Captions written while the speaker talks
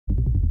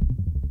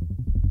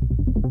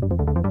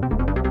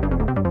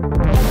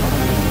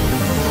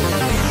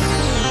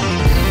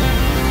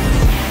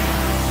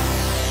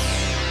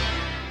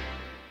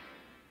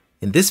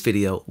In this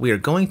video, we are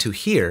going to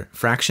hear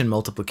fraction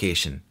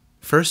multiplication.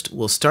 First,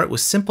 we'll start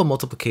with simple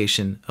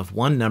multiplication of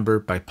one number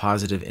by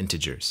positive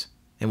integers.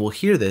 And we'll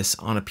hear this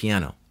on a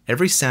piano.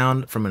 Every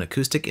sound from an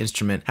acoustic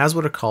instrument has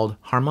what are called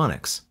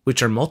harmonics,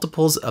 which are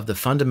multiples of the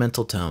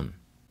fundamental tone.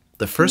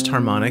 The first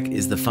harmonic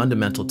is the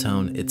fundamental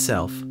tone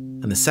itself,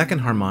 and the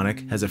second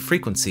harmonic has a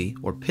frequency,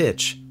 or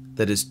pitch,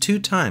 that is 2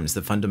 times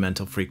the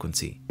fundamental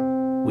frequency.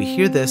 We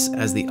hear this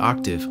as the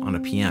octave on a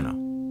piano.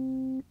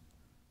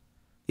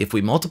 If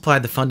we multiply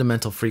the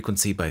fundamental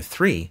frequency by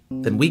 3,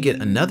 then we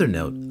get another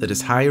note that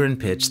is higher in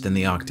pitch than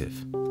the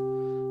octave.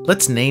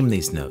 Let's name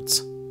these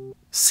notes.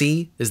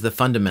 C is the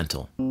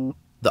fundamental.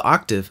 The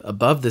octave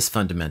above this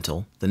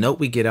fundamental, the note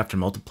we get after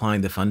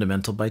multiplying the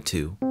fundamental by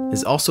 2,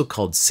 is also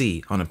called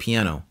C on a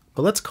piano,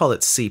 but let's call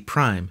it C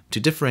prime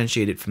to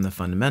differentiate it from the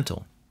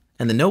fundamental.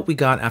 And the note we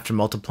got after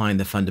multiplying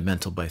the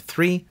fundamental by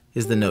 3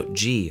 is the note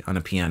G on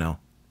a piano,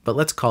 but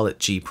let's call it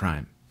G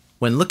prime.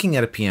 When looking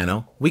at a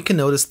piano, we can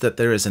notice that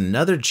there is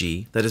another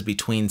G that is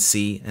between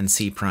C and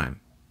C prime.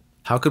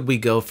 How could we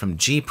go from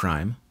G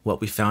prime,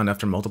 what we found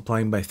after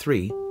multiplying by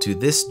 3, to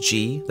this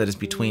G that is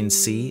between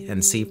C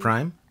and C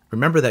prime?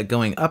 Remember that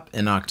going up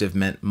an octave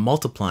meant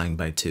multiplying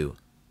by 2.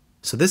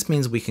 So this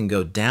means we can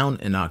go down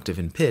an octave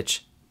in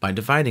pitch by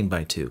dividing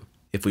by 2.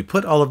 If we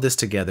put all of this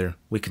together,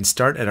 we can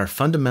start at our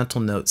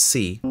fundamental note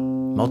C,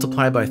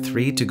 multiply by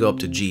 3 to go up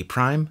to G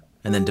prime,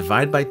 and then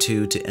divide by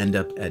 2 to end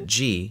up at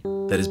G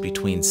that is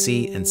between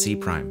C and C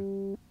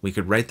prime. We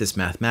could write this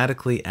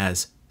mathematically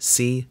as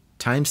C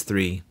times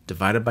 3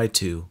 divided by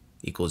 2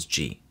 equals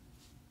G.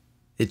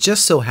 It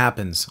just so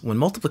happens when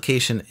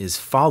multiplication is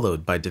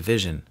followed by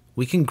division,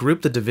 we can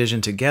group the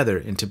division together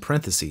into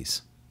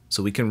parentheses.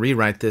 So we can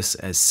rewrite this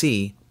as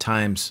C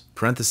times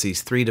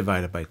parentheses 3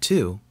 divided by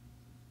 2,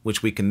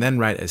 which we can then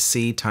write as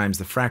C times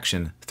the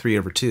fraction 3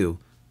 over 2,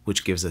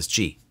 which gives us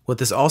G. What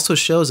this also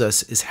shows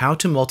us is how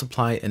to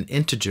multiply an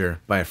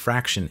integer by a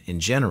fraction in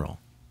general.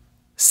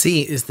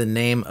 C is the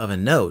name of a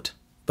note,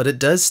 but it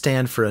does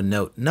stand for a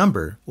note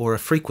number or a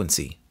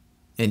frequency.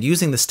 And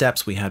using the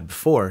steps we had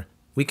before,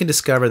 we can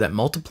discover that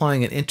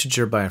multiplying an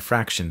integer by a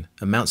fraction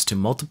amounts to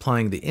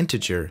multiplying the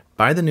integer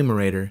by the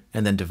numerator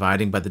and then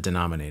dividing by the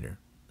denominator.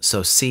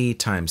 So C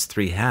times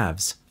 3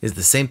 halves is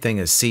the same thing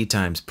as C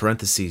times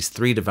parentheses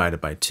 3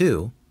 divided by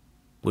 2,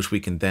 which we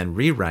can then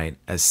rewrite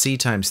as C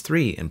times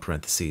 3 in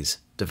parentheses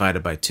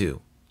divided by 2.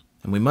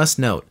 And we must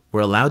note,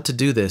 we're allowed to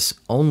do this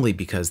only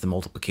because the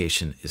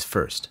multiplication is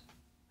first.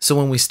 So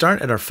when we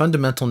start at our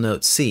fundamental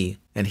note C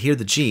and hear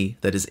the G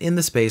that is in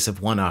the space of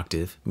 1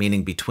 octave,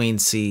 meaning between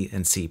C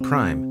and C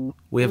prime,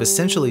 we have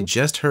essentially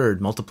just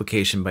heard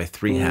multiplication by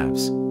 3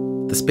 halves.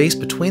 The space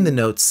between the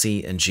notes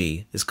C and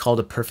G is called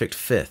a perfect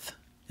fifth,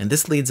 and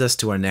this leads us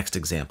to our next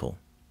example.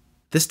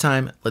 This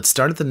time, let's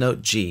start at the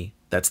note G,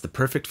 that's the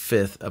perfect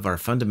fifth of our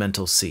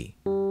fundamental C.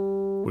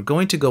 We're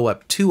going to go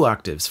up 2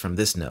 octaves from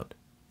this note.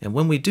 And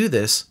when we do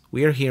this,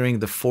 we are hearing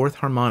the 4th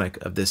harmonic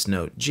of this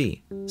note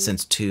G,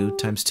 since 2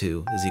 times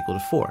 2 is equal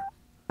to 4.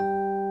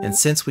 And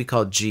since we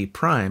called G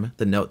prime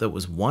the note that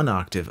was 1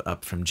 octave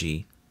up from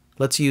G,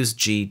 let's use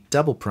G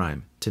double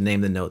prime to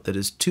name the note that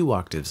is 2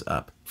 octaves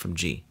up from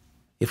G.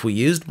 If we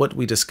used what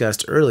we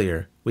discussed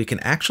earlier, we can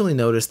actually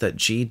notice that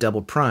G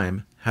double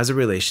prime has a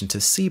relation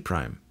to C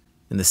prime,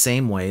 in the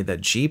same way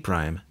that G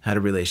prime had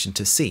a relation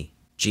to C.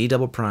 G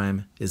double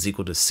prime is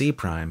equal to C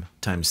prime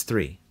times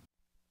 3.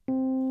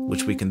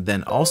 Which we can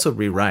then also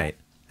rewrite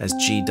as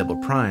G double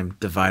prime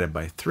divided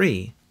by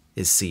 3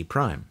 is C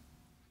prime.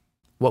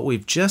 What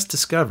we've just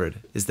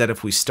discovered is that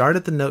if we start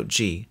at the note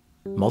G,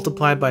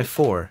 multiply by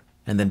 4,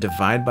 and then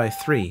divide by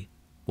 3,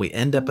 we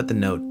end up at the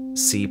note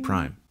C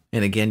prime.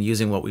 And again,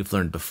 using what we've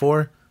learned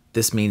before,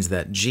 this means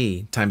that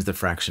G times the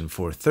fraction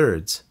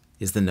 4/3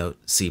 is the note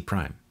C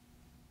prime.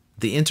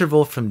 The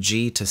interval from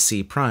G to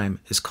C prime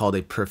is called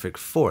a perfect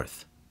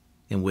fourth.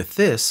 And with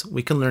this,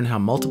 we can learn how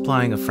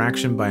multiplying a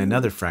fraction by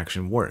another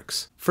fraction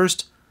works.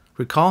 First,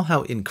 recall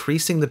how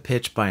increasing the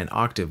pitch by an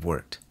octave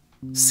worked.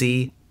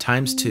 C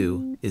times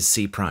 2 is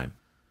C prime.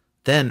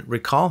 Then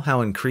recall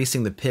how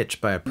increasing the pitch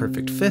by a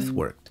perfect fifth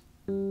worked.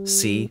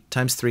 C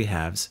times 3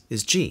 halves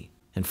is G.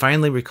 And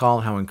finally,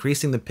 recall how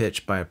increasing the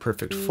pitch by a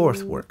perfect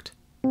fourth worked.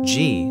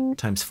 G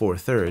times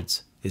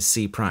 4/3 is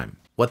C prime.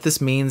 What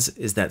this means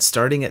is that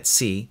starting at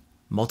C,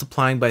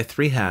 multiplying by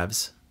 3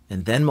 halves,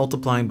 and then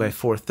multiplying by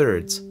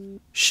 4/3,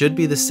 should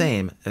be the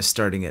same as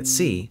starting at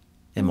C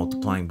and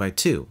multiplying by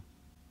 2.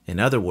 In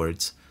other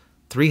words,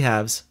 3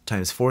 halves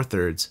times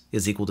 4/3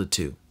 is equal to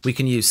 2. We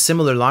can use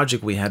similar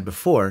logic we had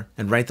before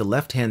and write the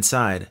left-hand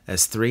side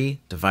as 3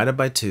 divided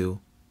by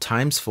 2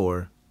 times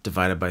 4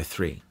 divided by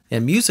 3.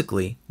 And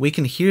musically, we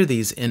can hear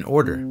these in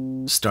order.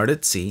 Start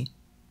at C,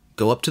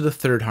 go up to the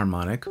 3rd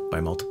harmonic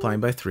by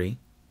multiplying by 3,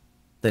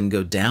 then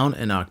go down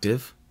an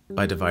octave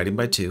by dividing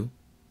by 2,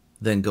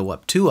 then go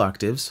up 2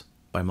 octaves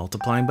by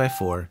multiplying by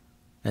 4,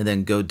 and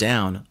then go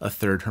down a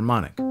 3rd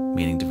harmonic,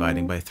 meaning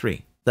dividing by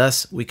 3.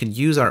 Thus, we can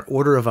use our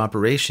order of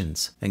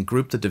operations and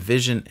group the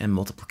division and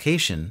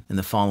multiplication in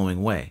the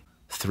following way.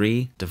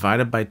 3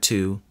 divided by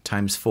 2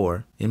 times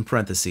 4 in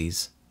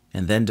parentheses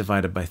and then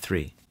divided by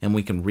 3. And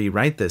we can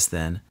rewrite this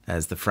then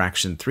as the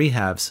fraction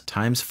 3/2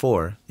 times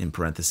 4 in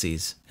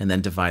parentheses, and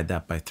then divide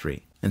that by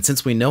 3. And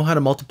since we know how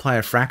to multiply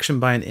a fraction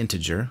by an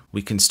integer,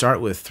 we can start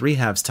with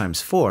 3/2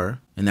 times 4,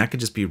 and that could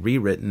just be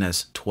rewritten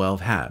as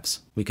 12/2.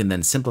 We can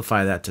then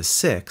simplify that to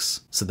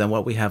 6, so then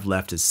what we have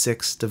left is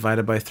 6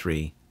 divided by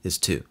 3 is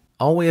 2.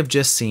 All we have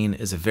just seen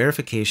is a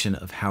verification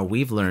of how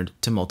we've learned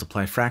to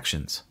multiply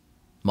fractions.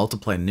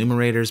 Multiply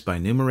numerators by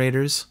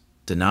numerators,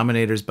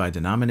 denominators by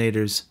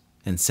denominators,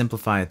 and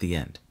simplify at the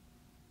end.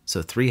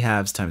 So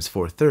 3/2 times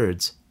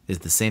 4/3 is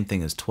the same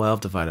thing as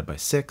 12 divided by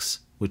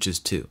 6, which is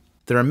 2.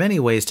 There are many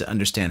ways to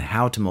understand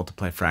how to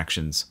multiply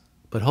fractions,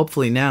 but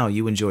hopefully now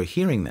you enjoy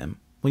hearing them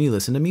when you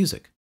listen to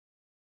music.